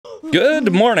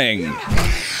Good morning!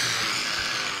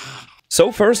 So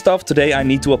first off, today I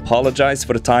need to apologize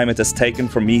for the time it has taken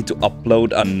for me to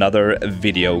upload another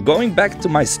video. Going back to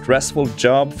my stressful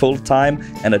job full-time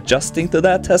and adjusting to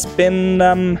that has been,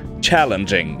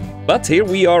 challenging. But here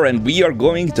we are and we are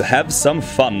going to have some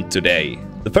fun today.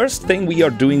 The first thing we are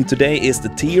doing today is the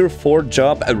tier 4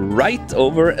 job right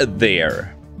over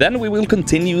there. Then we will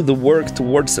continue the work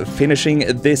towards finishing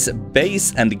this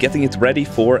base and getting it ready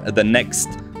for the next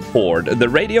horde. The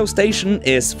radio station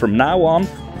is from now on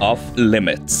off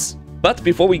limits. But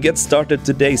before we get started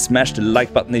today, smash the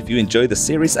like button if you enjoy the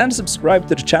series and subscribe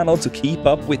to the channel to keep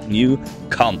up with new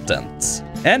content.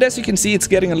 And as you can see, it's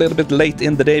getting a little bit late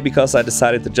in the day because I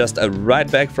decided to just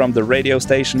ride back from the radio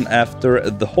station after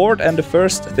the horde, and the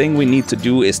first thing we need to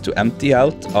do is to empty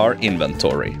out our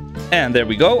inventory. And there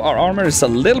we go, our armor is a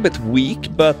little bit weak,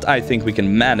 but I think we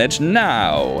can manage.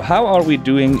 Now, how are we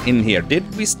doing in here?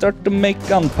 Did we start to make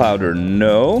gunpowder?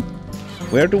 No.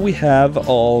 Where do we have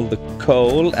all the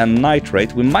coal and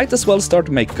nitrate? We might as well start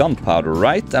to make gunpowder,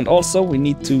 right? And also we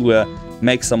need to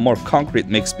make some more concrete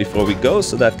mix before we go,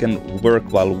 so that can work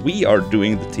while we are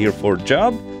doing the tier 4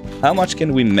 job. How much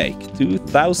can we make?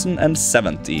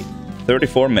 2070.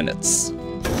 34 minutes.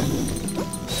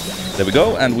 There we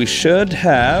go, and we should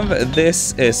have...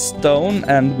 This is stone,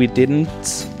 and we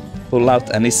didn't pull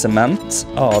out any cement.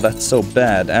 Oh, that's so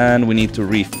bad. And we need to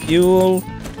refuel.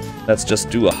 Let's just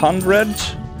do 100.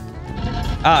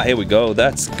 Ah, here we go.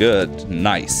 That's good.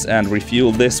 Nice. And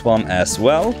refuel this one as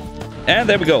well. And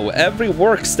there we go. Every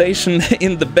workstation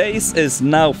in the base is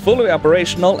now fully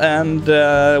operational, and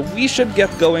we should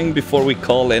get going before we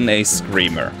call in a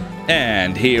screamer.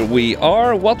 And here we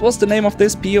are. What was the name of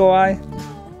this POI?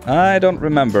 I don't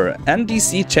remember.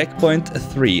 NDC checkpoint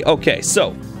 3. Okay,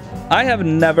 so I have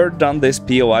never done this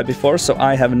POI before, so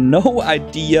I have no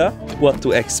idea what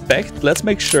to expect. Let's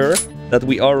make sure that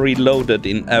we are reloaded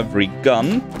in every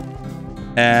gun.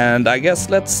 And I guess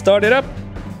let's start it up.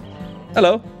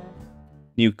 Hello.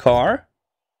 New car.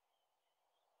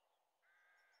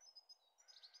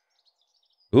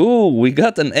 Ooh, we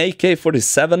got an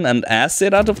AK-47 and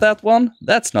acid out of that one.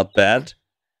 That's not bad.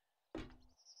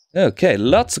 Okay,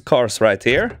 lots of cars right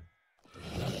here.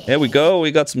 Here we go,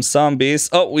 we got some zombies.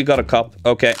 Oh, we got a cop.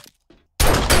 Okay.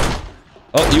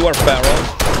 Oh, you are feral.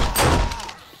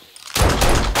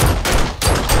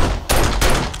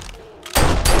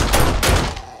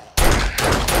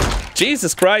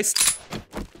 Jesus Christ.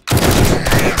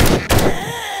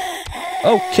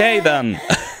 Okay then.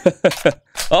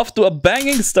 Off to a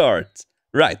banging start.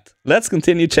 Right, let's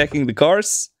continue checking the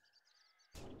cars.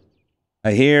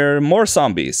 I hear more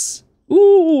zombies.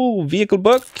 Ooh, vehicle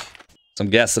book. Some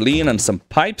gasoline and some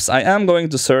pipes. I am going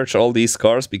to search all these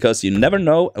cars because you never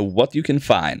know what you can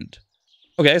find.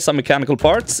 Okay, some mechanical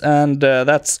parts, and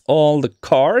that's all the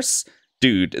cars.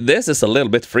 Dude, this is a little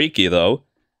bit freaky though.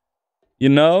 You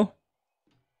know?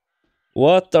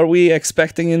 What are we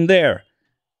expecting in there?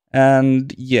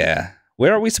 And yeah,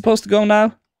 where are we supposed to go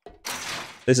now?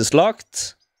 This is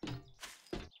locked.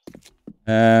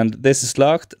 And this is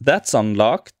locked. That's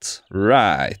unlocked.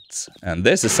 Right. And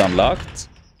this is unlocked.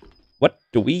 What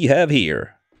do we have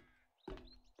here?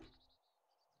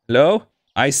 Hello?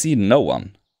 I see no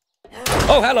one.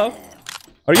 Oh, hello!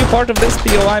 Are you part of this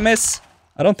POI, miss?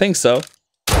 I don't think so.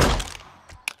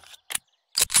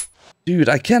 Dude,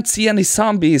 I can't see any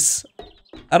zombies.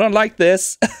 I don't like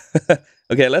this.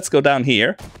 Okay, let's go down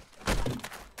here.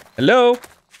 Hello?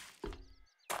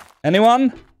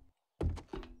 Anyone?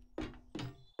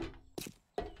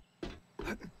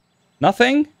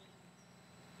 Nothing?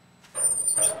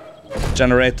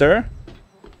 Generator.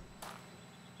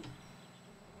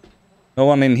 No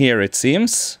one in here, it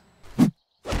seems.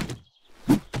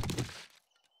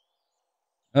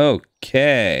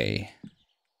 Okay.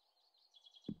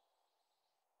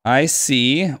 I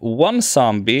see one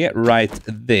zombie right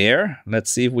there.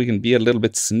 Let's see if we can be a little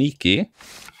bit sneaky.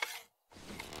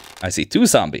 I see two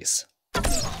zombies.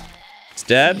 He's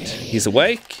dead. He's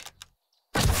awake.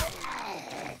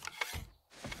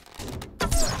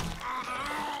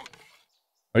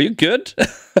 Are you good?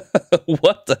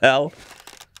 What the hell?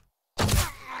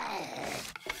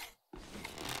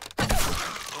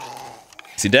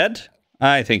 Is he dead?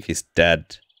 I think he's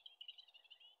dead.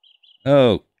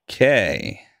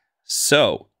 Okay.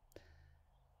 So,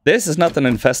 this is not an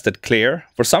infested clear.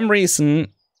 For some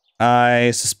reason,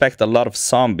 I suspect a lot of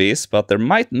zombies, but there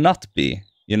might not be,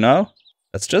 you know?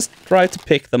 Let's just try to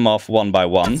pick them off one by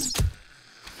one.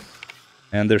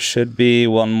 And there should be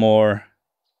one more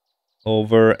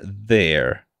over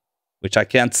there, which I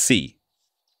can't see.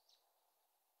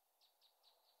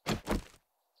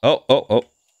 Oh.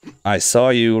 I saw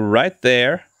you right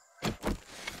there.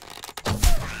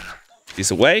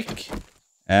 He's awake.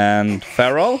 And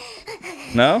feral?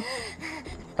 No?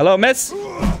 Hello, miss?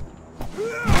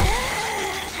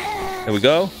 There we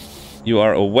go. You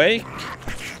are awake.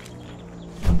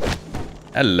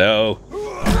 Hello.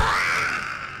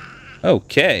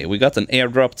 Okay, we got an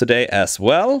airdrop today as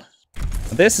well.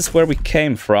 This is where we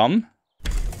came from.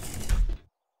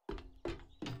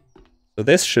 So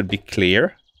this should be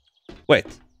clear. Wait.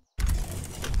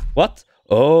 What?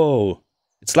 Oh,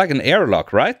 it's like an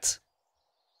airlock, right?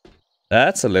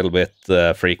 That's a little bit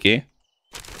freaky.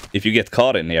 If you get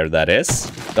caught in here, that is.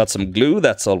 Got some glue,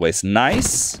 that's always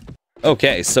nice.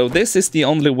 Okay, so this is the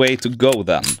only way to go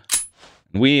then.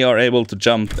 We are able to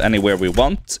jump anywhere we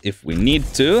want if we need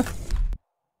to.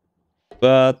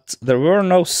 But there were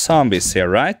no zombies here,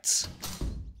 right?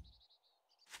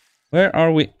 Where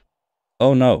are we?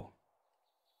 Oh no.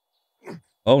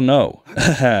 Oh no.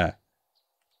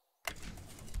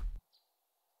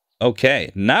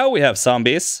 Okay, now we have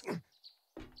zombies.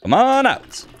 Come on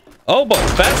out. Oh boy,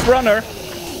 fast runner.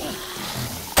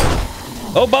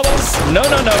 Oh, bubbles. No,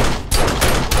 no, no.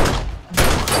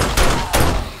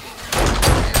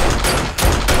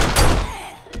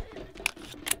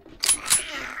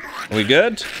 Are we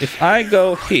good? If I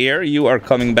go here, you are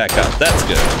coming back out. That's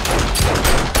good.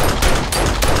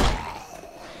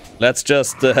 Let's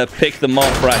just pick them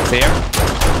off right here.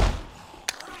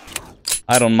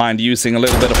 I don't mind using a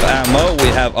little bit of ammo. We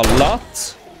have a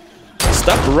lot.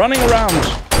 Stop running around.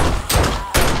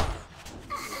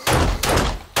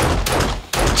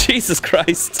 Jesus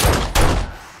Christ.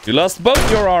 You lost both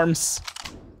your arms.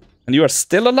 And you are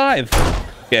still alive.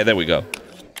 Okay, there we go.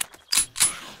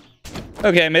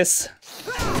 Okay, miss.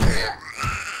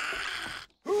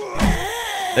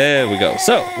 There we go.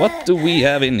 So, what do we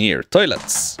have in here?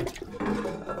 Toilets.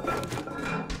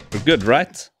 We're good,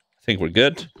 right? I think we're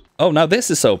good. Oh, now this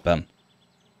is open.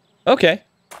 Okay.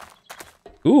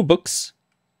 Ooh, books.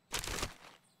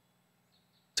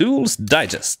 Tools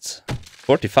Digest.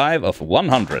 45 of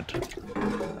 100.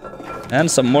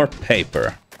 And some more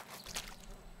paper.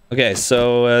 Okay,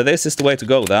 so this is the way to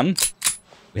go then.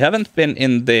 We haven't been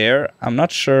in there. I'm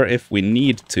not sure if we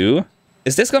need to.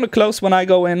 Is this gonna close when I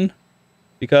go in?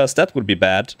 Because that would be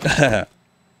bad.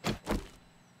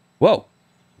 Whoa.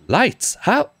 Lights.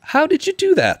 How did you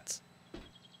do that?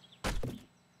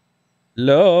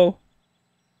 Hello?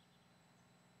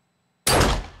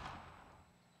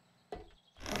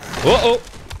 Uh-oh.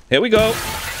 Here we go.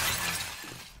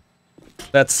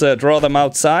 Let's draw them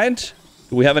outside.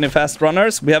 Do we have any fast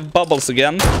runners? We have Bubbles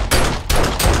again.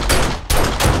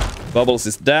 Bubbles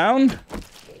is down.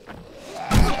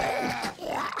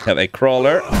 Have a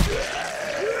crawler.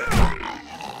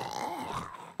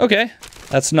 Okay,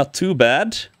 that's not too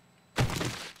bad.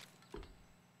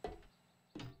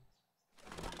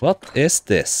 What is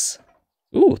this?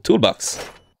 Ooh, toolbox.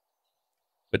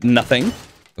 With nothing.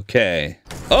 Okay.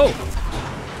 Oh!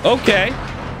 Okay.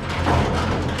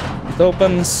 It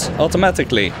opens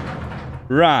automatically.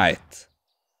 Right.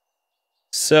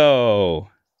 So...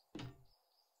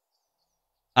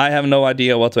 I have no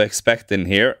idea what to expect in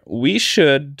here. We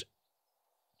should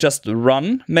just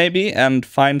run, maybe, and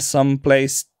find some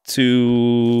place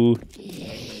to,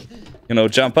 you know,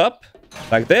 jump up,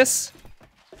 like this.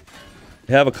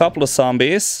 We have a couple of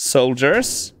zombies,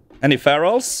 soldiers. Any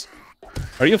ferals?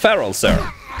 Are you feral, sir?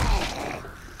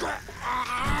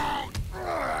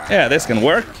 Yeah, this can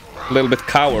work. A little bit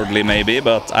cowardly, maybe,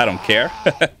 but I don't care.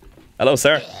 Hello,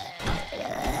 sir.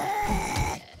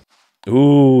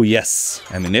 Ooh, yes.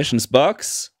 Ammunitions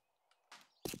box.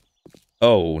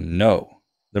 Oh, no.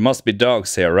 There must be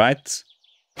dogs here, right?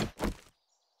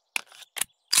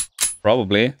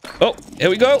 Probably. Oh, here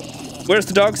we go. Where's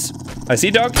the dogs? I see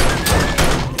dog.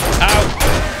 Ow.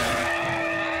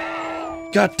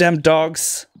 Goddamn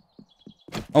dogs.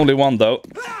 Only one, though.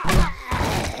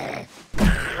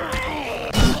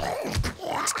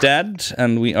 It's dead,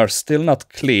 and we are still not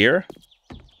clear.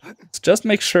 Let's just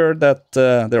make sure that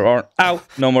there are... Ow!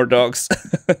 No more dogs.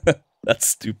 That's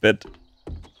stupid.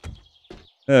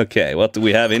 Okay, what do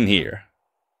we have in here?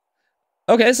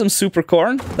 Okay, some super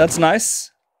corn. That's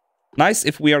nice. Nice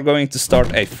if we are going to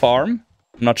start a farm.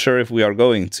 I'm not sure if we are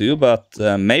going to, but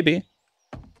maybe.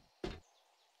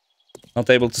 Not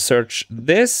able to search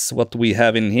this. What do we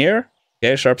have in here?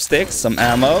 Okay, sharp sticks, some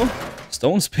ammo.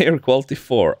 Stone spear quality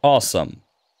 4. Awesome.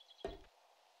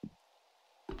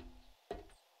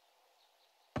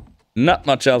 Not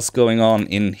much else going on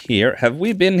in here. Have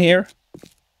we been here?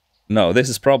 No, this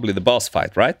is probably the boss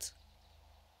fight, right?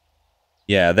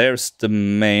 Yeah, there's the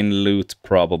main loot,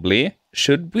 probably.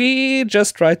 Should we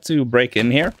just try to break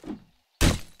in here?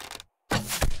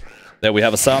 There we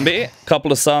have a zombie.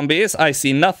 Couple of zombies. I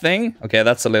see nothing. Okay,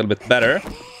 that's a little bit better.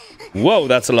 Whoa,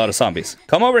 that's a lot of zombies.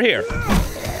 Come over here.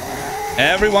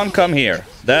 Everyone come here.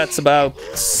 That's about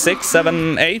 6,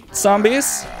 7, 8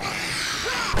 zombies.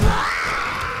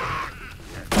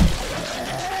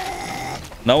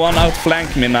 No one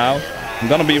outflank me now. I'm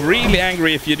gonna be really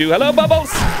angry if you do. Hello, Bubbles!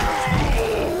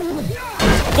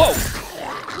 Whoa!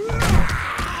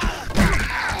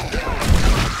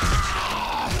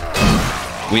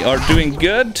 We are doing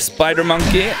good, Spider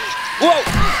Monkey. Whoa!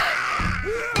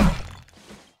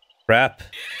 Crap.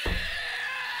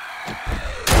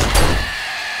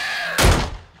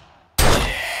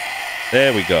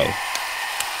 There we go.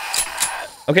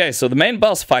 Okay, so the main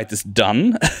boss fight is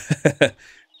done.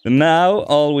 Now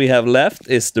all we have left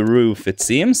is the roof, it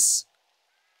seems.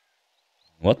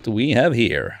 What do we have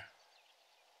here?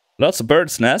 Lots of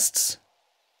birds' nests.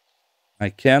 I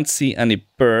can't see any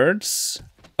birds.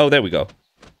 Oh, there we go.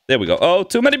 There we go. Oh,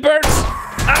 too many birds!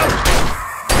 Ow!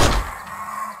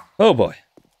 Oh boy.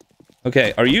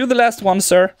 Okay, are you the last one,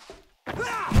 sir?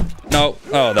 No.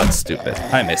 Oh, that's stupid.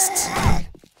 I missed.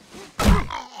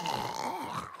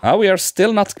 We are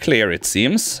still not clear, it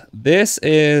seems. This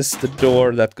is the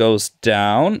door that goes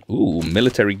down. Ooh,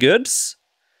 military goods.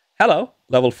 Hello.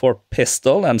 Level 4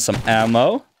 pistol and some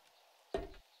ammo.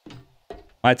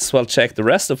 Might as well check the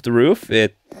rest of the roof.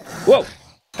 Whoa!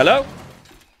 Hello?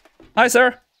 Hi,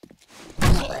 sir.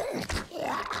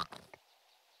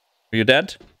 Are you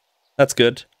dead? That's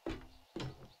good.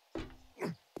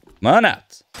 Come on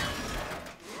out.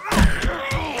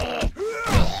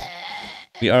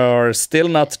 We are still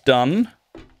not done.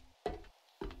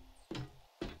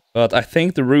 But I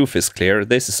think the roof is clear.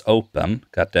 This is open.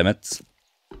 God damn it.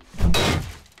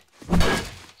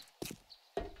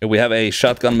 Here we have a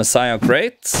shotgun Messiah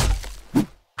crate.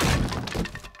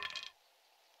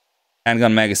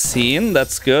 Handgun magazine.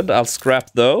 That's good. I'll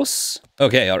scrap those.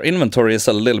 Okay, our inventory is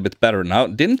a little bit better now.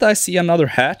 Didn't I see another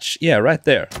hatch? Yeah, right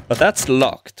there. But that's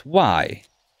locked. Why?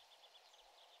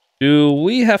 Do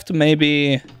we have to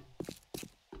maybe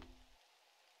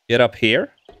get up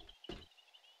here?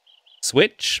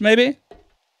 Switch, maybe?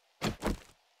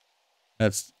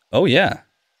 That's... Oh, yeah.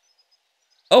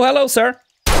 Oh, hello, sir.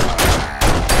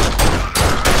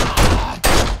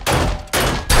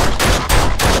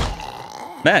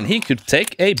 Man, he could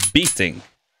take a beating.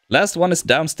 Last one is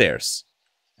downstairs.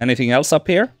 Anything else up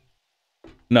here?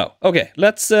 No. Okay,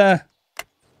 let's do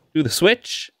the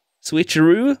switch.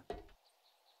 Switcheroo.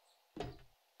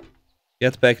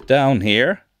 Get back down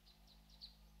here.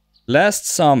 Last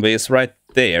zombie is right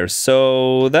there,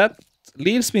 so that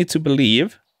leads me to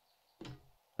believe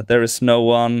that there is no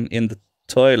one in the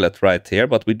toilet right here,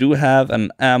 but we do have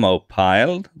an ammo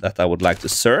pile that I would like to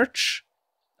search.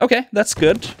 Okay, that's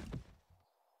good.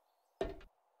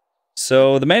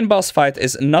 So the main boss fight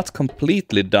is not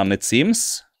completely done, it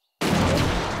seems.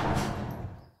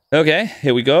 Okay,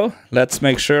 here we go. Let's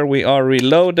make sure we are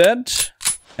reloaded.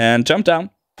 And jump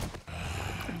down.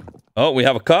 Oh, we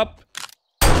have a cop.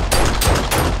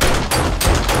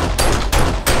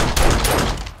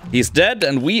 He's dead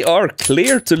and we are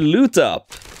clear to loot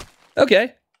up.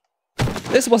 Okay.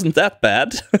 This wasn't that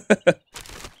bad.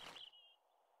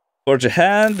 Forge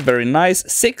ahead, very nice.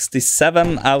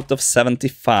 67 out of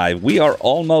 75. We are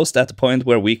almost at the point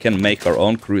where we can make our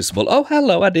own crucible. Oh,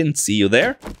 hello, I didn't see you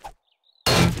there.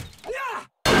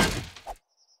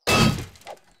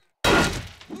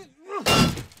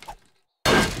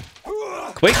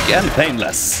 Quick and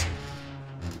painless.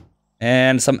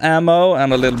 And some ammo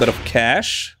and a little bit of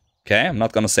cash. Okay, I'm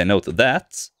not gonna say no to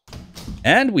that.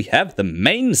 And we have the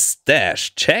main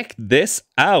stash. Check this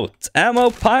out. Ammo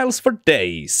piles for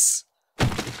days.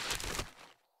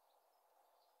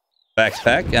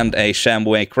 Backpack and a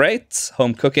Shamway crate.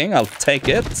 Home cooking, I'll take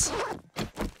it.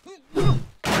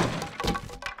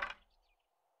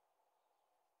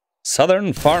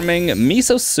 Southern farming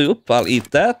miso soup. I'll eat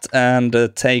that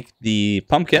and take the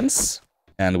pumpkins.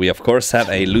 And we of course have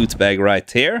a loot bag right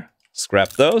here.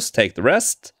 Scrap those, take the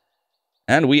rest.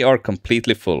 And we are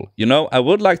completely full. You know, I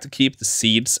would like to keep the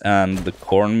seeds and the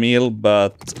cornmeal,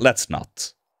 but let's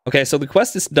not. Okay, so the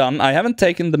quest is done. I haven't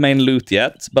taken the main loot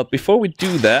yet, but before we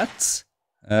do that,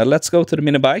 let's go to the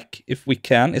minibike if we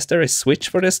can. Is there a switch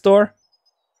for this door?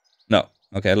 No.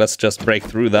 Okay, let's just break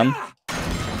through them.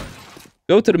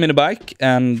 Go to the minibike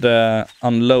and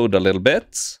unload a little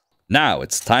bit. Now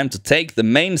it's time to take the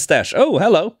main stash. Oh,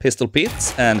 hello, Pistol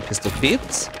Pete and Pistol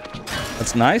Pete.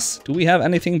 That's nice. Do we have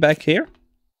anything back here?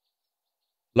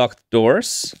 Locked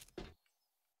doors.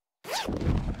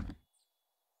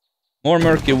 More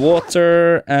murky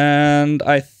water, and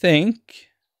I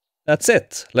think that's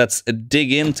it. Let's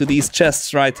dig into these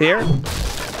chests right here.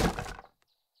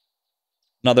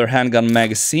 Another handgun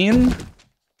magazine.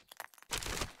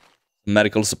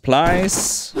 Medical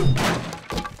supplies.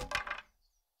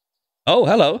 Oh,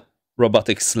 hello.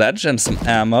 Robotic sledge and some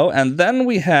ammo. And then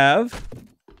we have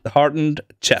the hardened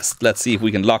chest. Let's see if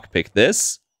we can lockpick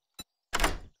this.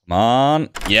 Come on.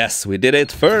 Yes, we did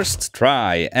it first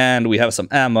try. And we have some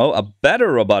ammo, a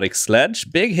better robotic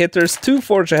sledge, big hitters, 2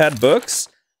 Forge Ahead books.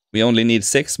 We only need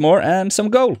 6 more and some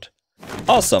gold.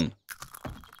 Awesome.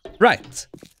 Right.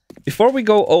 Before we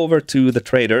go over to the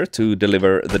trader to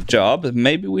deliver the job,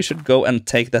 maybe we should go and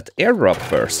take that airdrop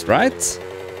first, right?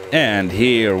 And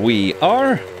here we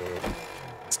are.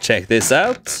 Let's check this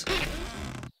out.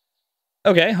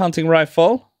 Okay, hunting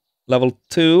rifle. Level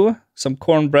 2. Some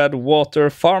cornbread, water,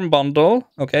 farm bundle.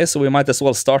 Okay, so we might as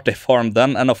well start a farm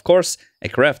then. And of course, a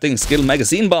crafting skill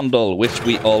magazine bundle, which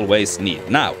we always need.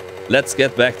 Now, let's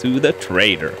get back to the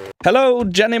trader. Hello,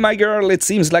 Jenny, my girl. It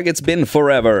seems like it's been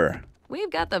forever.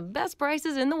 We've got the best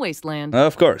prices in the wasteland.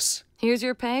 Of course. Here's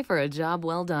your pay for a job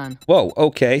well done. Whoa,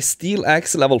 okay. Steel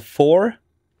axe level 4.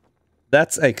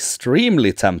 That's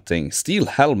extremely tempting. Steel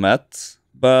helmet.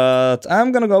 But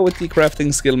I'm gonna go with the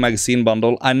crafting skill magazine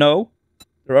bundle. I know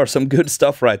there are some good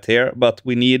stuff right here, but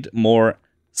we need more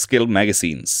skill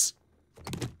magazines.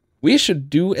 We should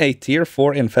do a tier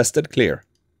 4 infested clear.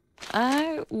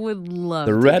 I would love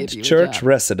the to Red give you Church a job.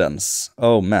 Residence.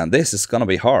 Oh man, this is gonna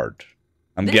be hard.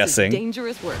 I'm guessing. This is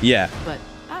dangerous work. Yeah. But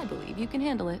I believe you can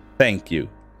handle it. Thank you.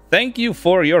 Thank you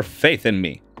for your faith in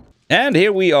me. And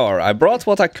here we are. I brought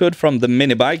what I could from the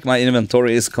mini bike. My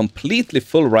inventory is completely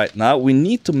full right now. We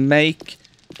need to make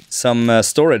some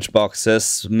storage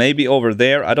boxes, maybe over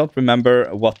there. I don't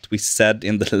remember what we said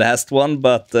in the last one,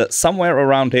 but somewhere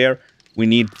around here we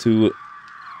need to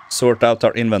sort out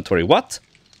our inventory. What?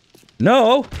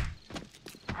 No!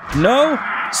 No!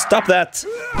 Stop that!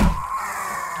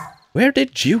 Where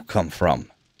did you come from?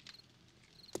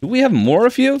 Do we have more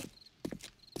of you?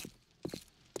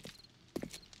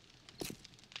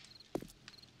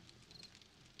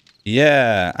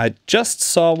 Yeah, I just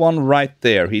saw one right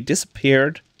there. He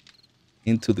disappeared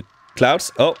into the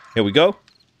clouds. Oh, here we go.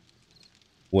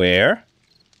 Where?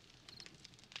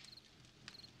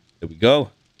 There we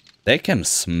go. They can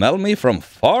smell me from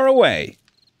far away.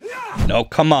 No,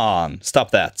 come on.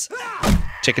 Stop that.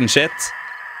 Chicken shit.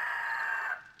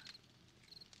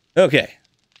 Okay,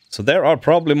 so there are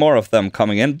probably more of them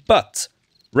coming in, but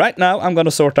right now I'm going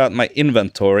to sort out my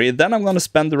inventory. Then I'm going to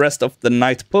spend the rest of the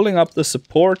night pulling up the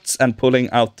supports and pulling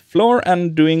out the floor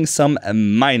and doing some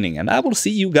mining. And I will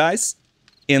see you guys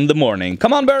in the morning.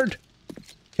 Come on, bird.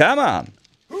 Come on.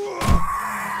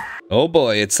 Oh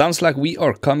boy, it sounds like we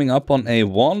are coming up on a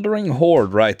wandering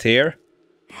horde right here.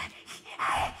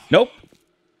 Nope.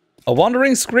 A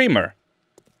wandering screamer.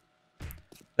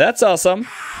 That's awesome.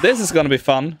 This is gonna be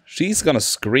fun. She's gonna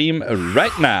scream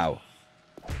right now.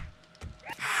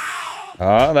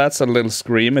 Oh, that's a little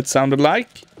scream it sounded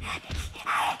like.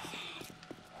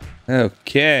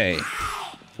 Okay.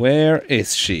 Where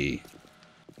is she?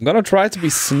 I'm gonna try to be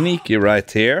sneaky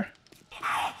right here.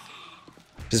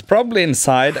 She's probably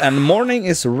inside, and morning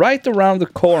is right around the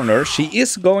corner. She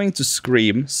is going to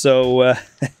scream, so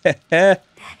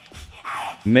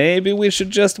maybe we should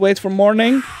just wait for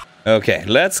morning. Okay,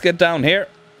 let's get down here.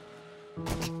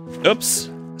 Oops,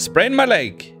 sprained my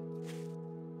leg.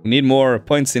 We need more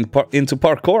points into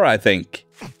parkour, I think.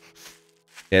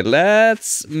 Okay,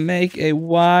 let's make a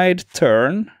wide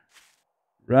turn.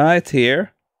 Right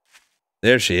here.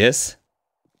 There she is.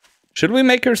 Should we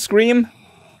make her scream?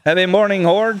 Have a morning,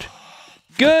 horde?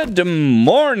 Good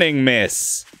morning,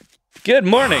 miss. Good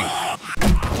morning.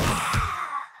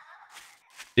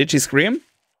 Did she scream?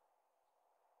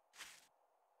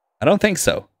 I don't think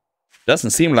so.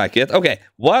 Doesn't seem like it. Okay,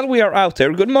 while we are out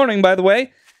there, good morning, by the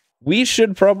way. We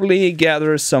should probably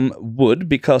gather some wood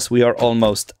because we are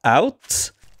almost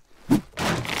out.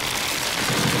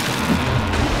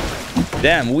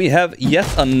 Damn, we have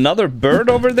yet another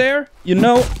bird over there. You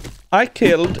know, I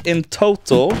killed in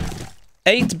total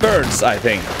 8 birds, I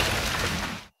think,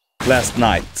 last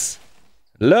night.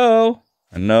 Hello?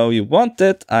 I know you want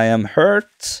it. I am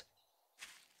hurt.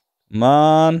 Come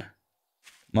on.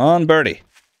 Come on, birdie.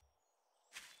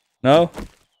 No?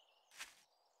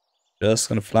 Just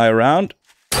gonna fly around.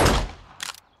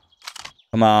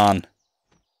 Come on.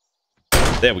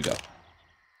 There we go.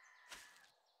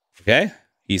 Okay,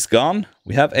 he's gone.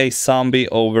 We have a zombie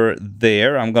over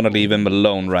there. I'm gonna leave him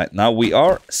alone right now. We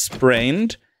are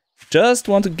sprained. Just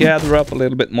want to gather up a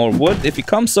little bit more wood. If he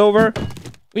comes over,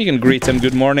 we can greet him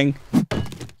good morning.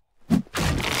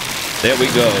 There we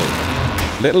go.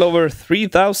 Little over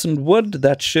 3,000 wood.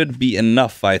 That should be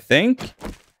enough, I think.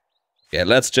 Okay,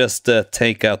 let's just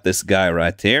take out this guy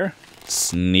right here.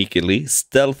 Sneakily,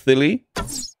 stealthily.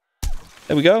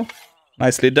 There we go.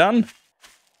 Nicely done.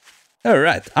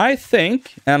 Alright, I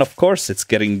think, and of course it's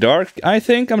getting dark, I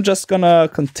think I'm just gonna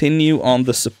continue on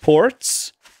the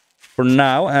supports for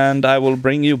now, and I will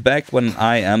bring you back when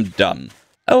I am done.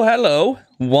 Oh, hello,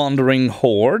 wandering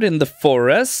horde in the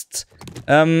forest.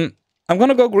 I'm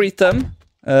gonna go greet them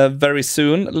very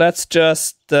soon. Let's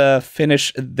just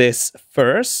finish this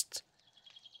first.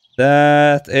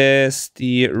 That is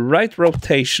the right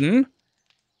rotation.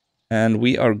 And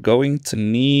we are going to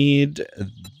need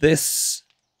this.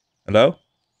 Hello?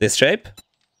 This shape.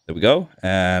 There we go.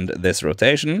 And this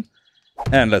rotation.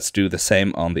 And let's do the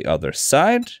same on the other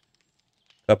side.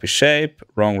 Copy shape,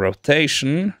 wrong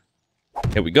rotation.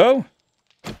 Here we go.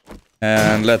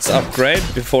 And let's upgrade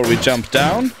before we jump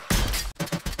down.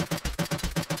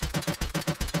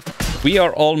 We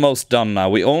are almost done now.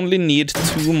 We only need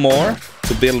 2 more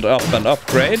to build up and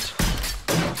upgrade.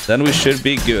 Then we should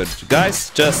be good. Guys,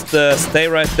 just stay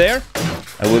right there.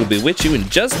 I will be with you in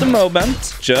just a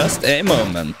moment. Just a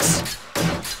moment.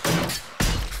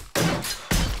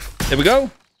 There we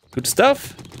go. Good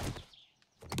stuff.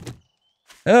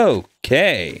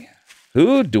 Okay.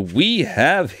 Who do we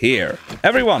have here?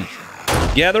 Everyone,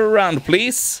 gather around,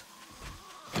 please.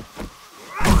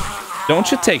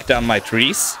 Don't you take down my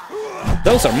trees.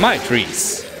 Those are my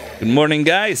trees. Good morning,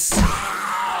 guys.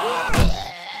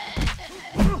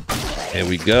 There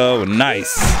we go,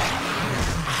 nice.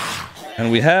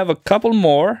 And we have a couple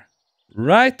more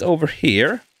right over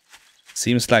here.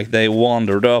 Seems like they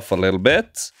wandered off a little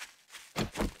bit.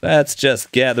 Let's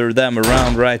just gather them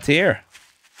around right here.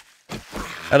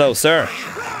 Hello, sir.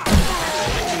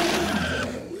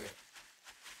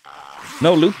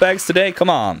 No loot bags today? Come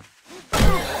on.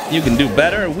 You can do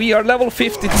better. We are level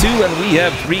 52 and we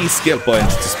have 3 skill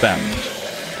points to spend.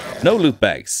 No loot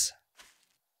bags.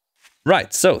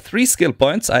 Right, so 3 skill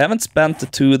points. I haven't spent the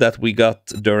 2 that we got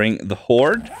during the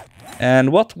horde.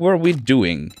 And what were we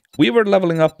doing? We were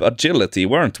leveling up agility,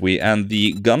 weren't we? And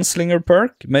the gunslinger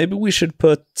perk. Maybe we should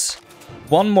put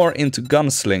 1 more into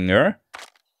gunslinger.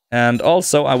 And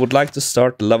also I would like to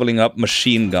start leveling up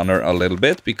machine gunner a little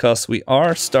bit, because we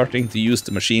are starting to use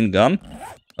the machine gun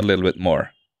a little bit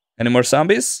more. Any more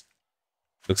zombies?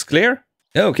 Looks clear.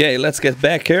 Okay, let's get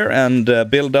back here and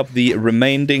build up the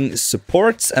remaining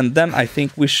supports, and then I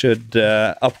think we should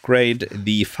upgrade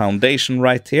the foundation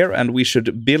right here, and we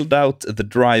should build out the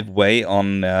driveway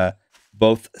on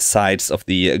both sides of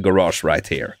the garage right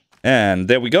here. And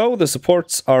there we go, the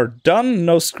supports are done,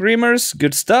 no screamers,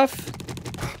 good stuff.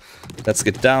 Let's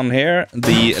get down here,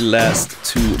 the last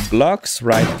 2 blocks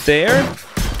right there.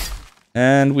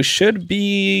 And we should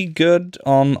be good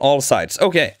on all sides.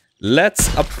 Okay.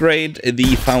 Let's upgrade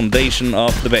the foundation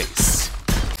of the base.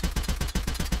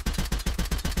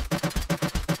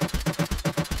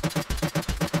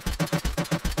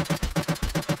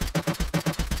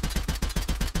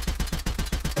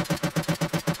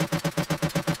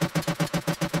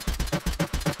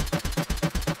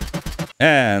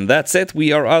 And that's it,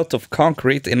 we are out of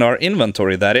concrete in our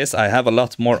inventory, that is. I have a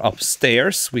lot more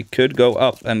upstairs. We could go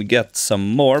up and get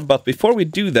some more, but before we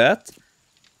do that,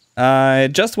 I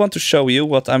just want to show you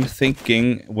what I'm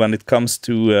thinking when it comes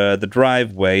to the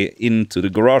driveway into the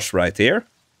garage right here.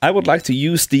 I would like to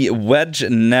use the wedge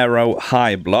narrow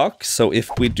high block. So if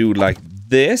we do like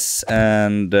this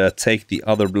and take the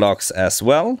other blocks as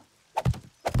well.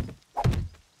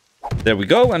 There we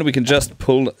go, and we can just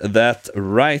pull that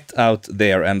right out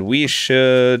there. And we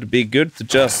should be good to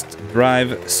just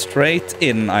drive straight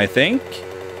in, I think.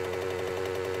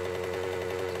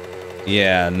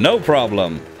 Yeah, no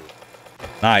problem.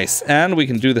 Nice, and we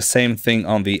can do the same thing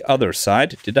on the other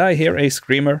side. Did I hear a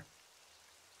screamer?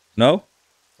 No?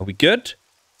 Are we good?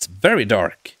 It's very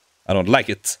dark. I don't like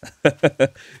it.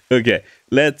 Okay,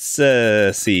 let's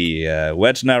see.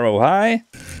 Wedge narrow high.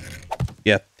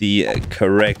 Get the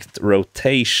correct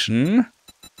rotation.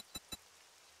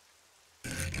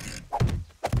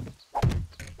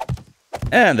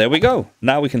 And there we go.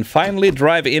 Now we can finally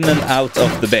drive in and out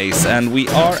of the base, and we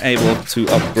are able to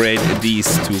upgrade these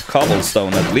to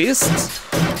cobblestone at least.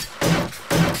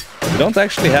 We don't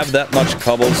actually have that much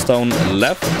cobblestone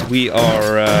left. We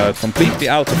are completely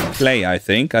out of clay, I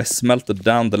think. I smelted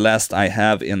down the last I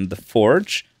have in the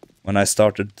forge when I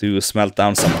started to smelt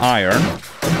down some iron.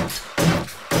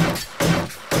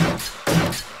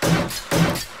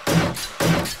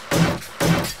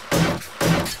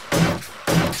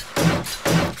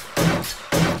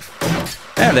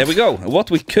 And there we go.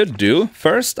 What we could do,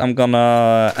 first I'm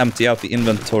gonna empty out the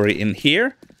inventory in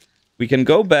here. We can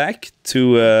go back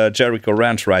to Jericho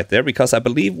Ranch right there, because I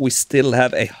believe we still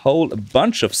have a whole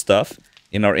bunch of stuff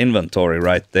in our inventory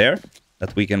right there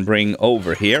that we can bring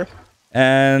over here.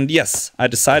 And yes, I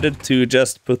decided to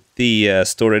just put the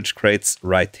storage crates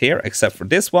right here, except for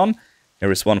this one. Here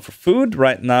is one for food.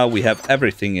 Right now we have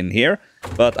everything in here,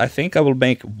 but I think I will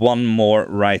make one more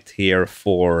right here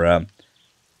for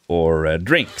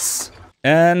drinks.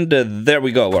 And there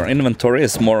we go. Our inventory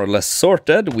is more or less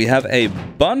sorted. We have a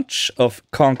bunch of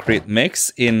concrete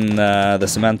mix in the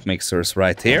cement mixers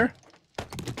right here.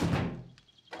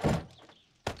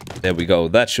 There we go.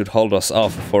 That should hold us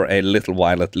off for a little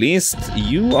while at least.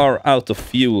 You are out of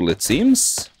fuel, it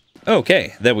seems.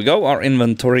 Okay, there we go. Our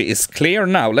inventory is clear.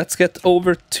 Now, let's get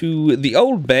over to the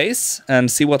old base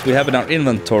and see what we have in our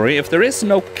inventory. If there is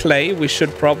no clay, we should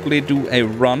probably do a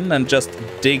run and just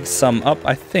dig some up,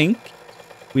 I think.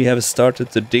 We have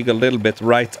started to dig a little bit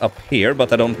right up here,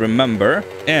 but I don't remember.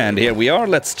 And here we are.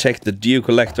 Let's check the dew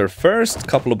collector first.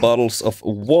 Couple of bottles of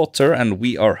water, and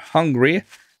we are hungry.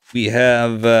 We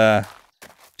have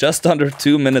just under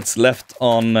 2 minutes left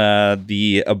on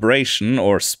the abrasion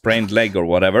or sprained leg or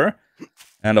whatever.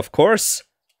 And of course,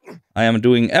 I am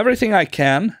doing everything I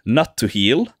can not to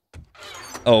heal.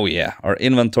 Oh yeah, our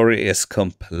inventory is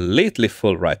completely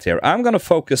full right here. I'm gonna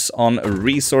focus on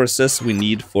resources we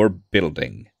need for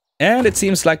building. And it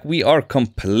seems like we are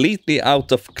completely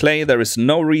out of clay. There is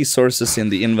no resources in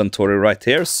the inventory right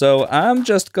here. So I'm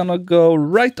just gonna go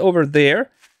right over there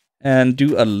and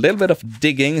do a little bit of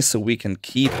digging so we can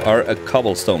keep our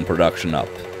cobblestone production up.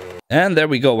 And there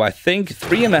we go. I think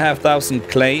 3,500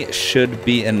 clay should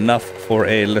be enough for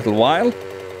a little while.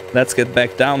 Let's get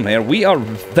back down here. We are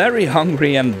very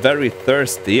hungry and very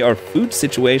thirsty. Our food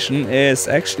situation is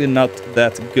actually not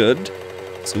that good.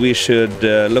 So we should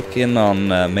look in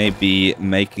on maybe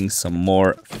making some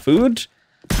more food.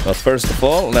 But first of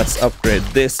all, let's upgrade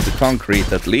this to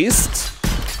concrete at least.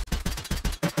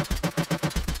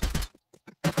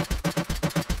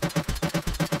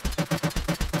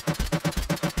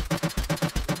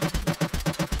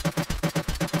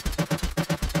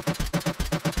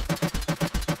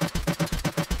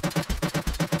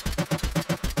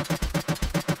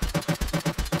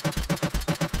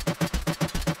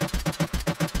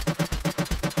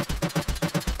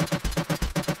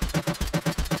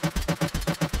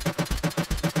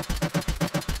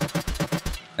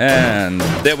 And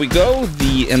there we go.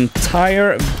 The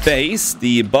entire base,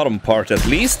 the bottom part at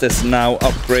least, is now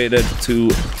upgraded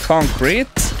to concrete.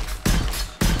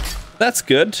 That's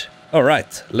good. All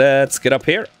right, let's get up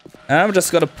here. I'm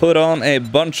just gonna put on a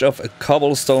bunch of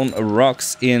cobblestone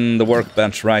rocks in the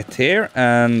workbench right here,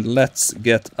 and let's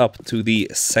get up to the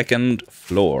second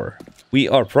floor. We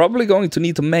are probably going to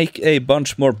need to make a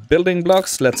bunch more building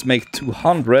blocks. Let's make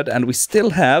 200, and we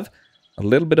still have a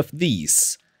little bit of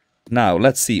these. Now,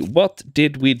 let's see. What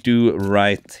did we do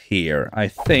right here? I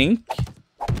think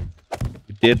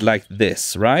we did like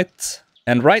this, right?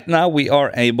 And right now we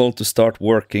are able to start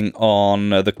working on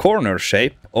the corner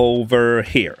shape over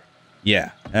here.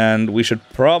 Yeah, and we should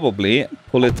probably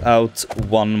pull it out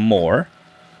one more.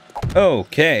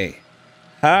 Okay.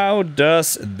 How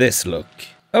does this look?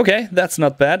 Okay, that's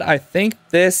not bad. I think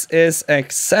this is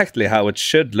exactly how it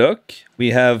should look. We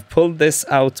have pulled this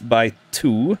out by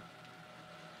 2.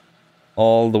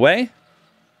 All the way.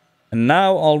 And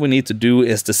now all we need to do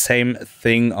is the same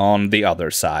thing on the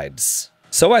other sides.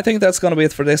 So I think that's gonna be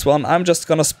it for this one. I'm just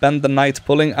gonna spend the night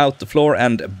pulling out the floor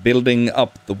and building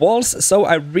up the walls. So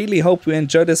I really hope you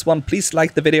enjoyed this one. Please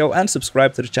like the video and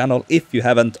subscribe to the channel if you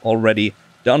haven't already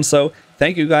done so.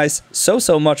 Thank you guys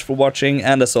so much for watching,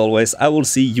 and as always, I will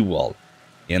see you all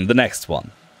in the next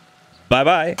one. Bye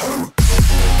bye!